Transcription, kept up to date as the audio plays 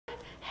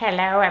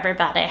Hello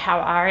everybody, how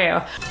are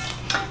you?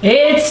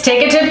 It's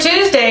Take a Tip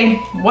Tuesday.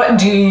 What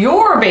do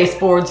your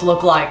baseboards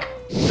look like?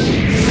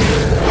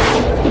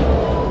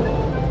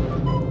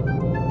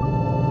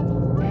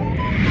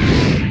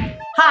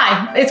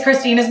 Hi, it's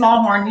Kristina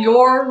Smallhorn,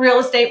 your real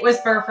estate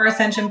whisperer for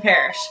Ascension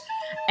Parish.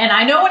 And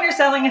I know when you're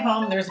selling a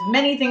home, there's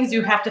many things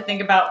you have to think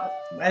about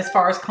as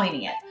far as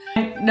cleaning it.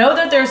 Know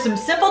that there's some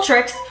simple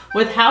tricks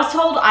with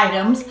household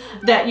items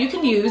that you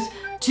can use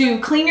to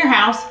clean your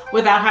house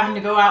without having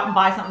to go out and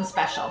buy something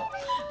special.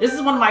 This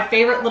is one of my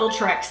favorite little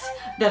tricks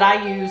that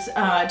I use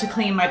to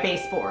clean my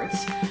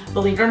baseboards.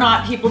 Believe it or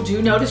not, people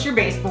do notice your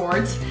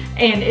baseboards.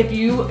 And if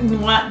you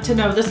want to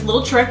know this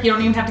little trick, you don't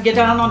even have to get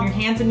down on your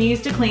hands and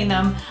knees to clean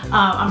them.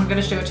 I'm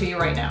gonna show it to you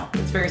right now.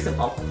 It's very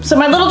simple. So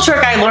my little trick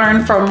I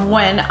learned from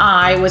when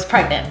I was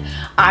pregnant.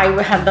 I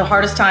had the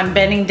hardest time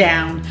bending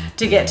down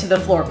to get to the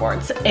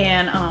floorboards.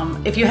 And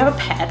if you have a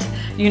pet,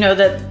 you know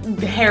that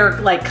hair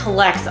like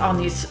collects on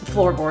these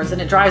floorboards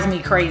and it drives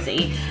me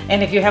crazy.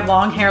 And if you have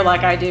long hair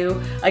like I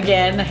do,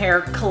 again, the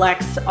hair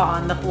collects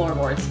on the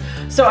floorboards.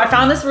 So I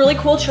found this really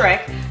cool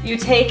trick. You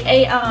take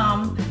a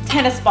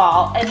tennis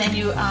ball and then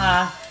you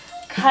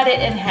cut it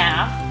in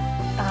half.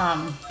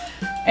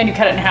 And you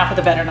cut it in half with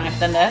a better knife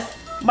than this.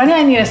 Why do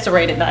I need a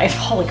serrated knife?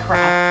 Holy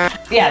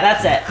crap. Yeah,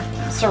 that's it.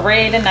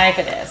 Serrated knife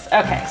it is.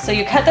 Okay, so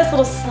you cut this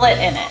little slit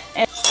in it.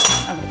 And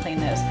I'm gonna clean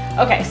this.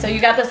 Okay, so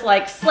you got this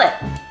like slit.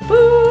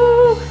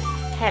 Boo!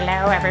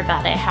 Hello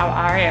everybody, how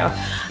are you?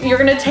 You're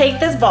gonna take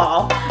this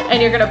ball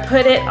and you're gonna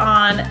put it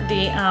on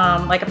the,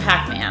 like a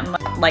Pac-Man,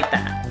 like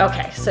that.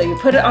 Okay, so you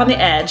put it on the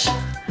edge.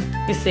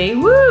 You see,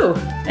 woo!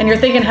 And you're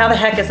thinking, how the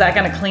heck is that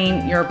gonna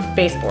clean your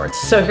baseboards?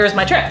 So here's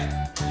my trick.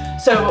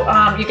 So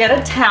you get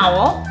a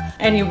towel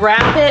and you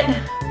wrap it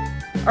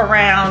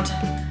around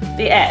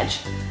the edge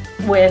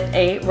with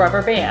a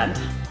rubber band.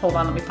 Hold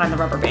on, let me find the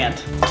rubber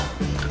band.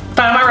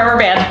 Found my rubber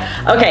band.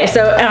 Okay,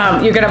 so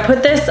you're gonna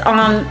put this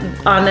on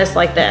this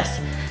like this.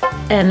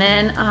 And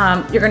then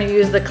you're gonna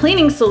use the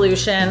cleaning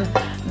solution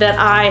that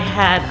I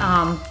had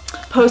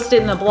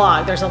posted in the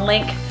blog. There's a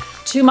link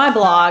to my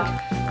blog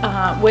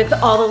with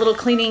all the little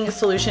cleaning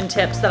solution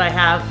tips that I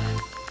have.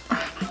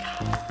 Oh my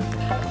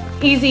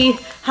God. Easy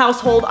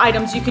household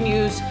items you can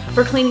use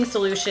for cleaning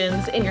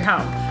solutions in your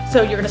home.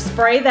 So you're gonna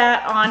spray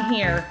that on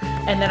here,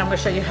 and then I'm gonna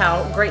show you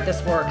how great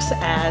this works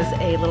as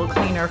a little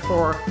cleaner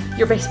for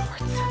your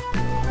baseboards.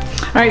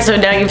 All right, so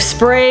now you've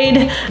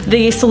sprayed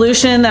the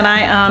solution that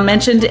I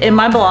mentioned in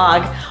my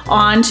blog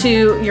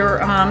onto your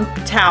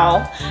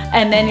towel,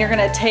 and then you're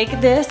gonna take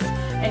this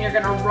and you're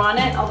gonna run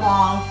it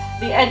along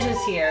the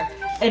edges here.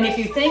 And if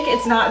you think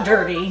it's not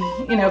dirty,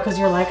 you know, because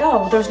you're like,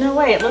 oh, there's no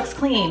way, it looks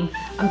clean.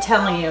 I'm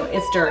telling you,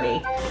 it's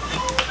dirty.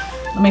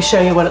 Let me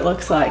show you what it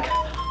looks like.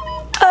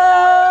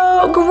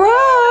 Oh,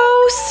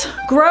 gross.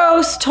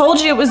 Gross, told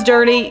you it was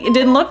dirty. It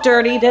didn't look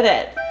dirty, did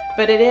it?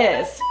 But it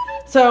is.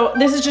 So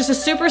this is just a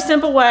super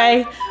simple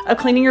way of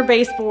cleaning your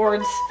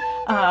baseboards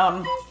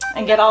and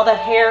get all that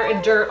hair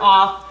and dirt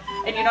off.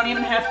 And you don't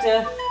even have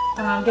to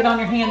get on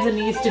your hands and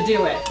knees to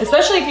do it.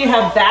 Especially if you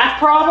have back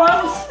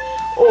problems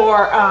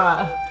or,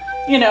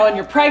 you know, and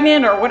you're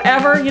pregnant or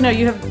whatever, you know,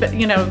 you have,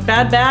 you know,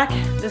 bad back,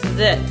 this is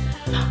it.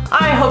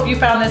 I hope you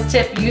found this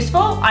tip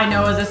useful. I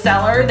know as a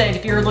seller that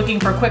if you're looking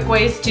for quick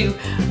ways to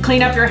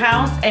clean up your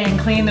house and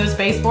clean those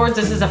baseboards,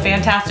 this is a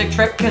fantastic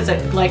trick because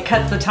it like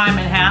cuts the time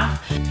in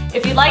half.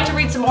 If you'd like to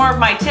read some more of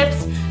my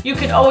tips, you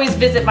can always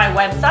visit my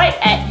website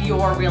at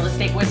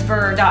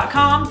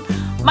yourrealestatewhisperer.com.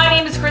 My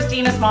name is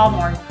Kristina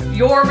Smallhorn,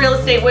 your real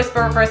estate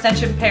whisperer for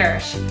Ascension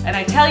Parish. And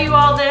I tell you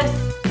all this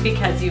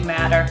because you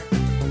matter.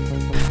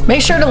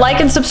 Make sure to like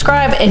and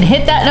subscribe and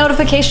hit that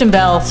notification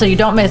bell so you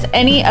don't miss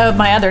any of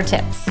my other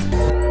tips.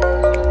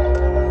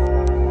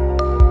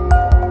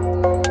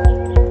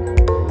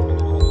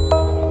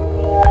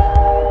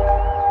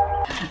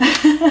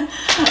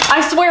 I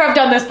swear I've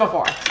done this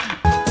before.